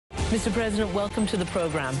Mr. President, welcome to the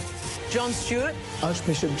program. John Stewart.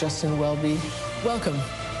 Archbishop Justin Welby. Welcome.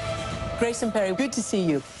 Grayson Perry, good to see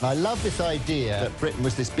you. I love this idea that Britain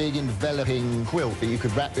was this big enveloping quilt that you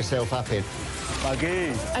could wrap yourself up in.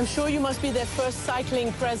 I'm sure you must be their first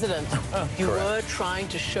cycling president. You Correct. were trying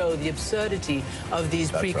to show the absurdity of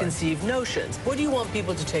these preconceived notions. What do you want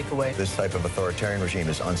people to take away? This type of authoritarian regime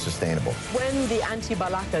is unsustainable. When the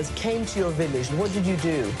anti-Balakas came to your village, what did you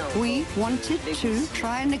do? We wanted to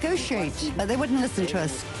try and negotiate, but they wouldn't listen to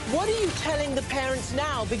us. What are you telling the parents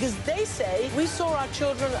now? Because they say, we saw our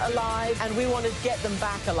children alive and we want to get them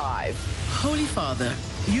back alive. Holy Father,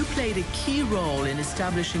 you played a key role in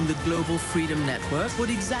establishing the Global Freedom Network. What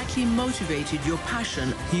exactly motivated your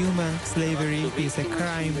passion? Human slavery is a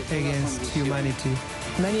crime against humanity.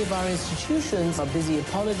 Many of our institutions are busy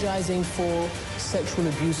apologizing for sexual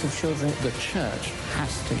abuse of children. The church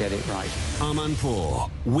has to get it right. Amanpour,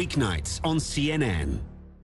 weeknights on CNN.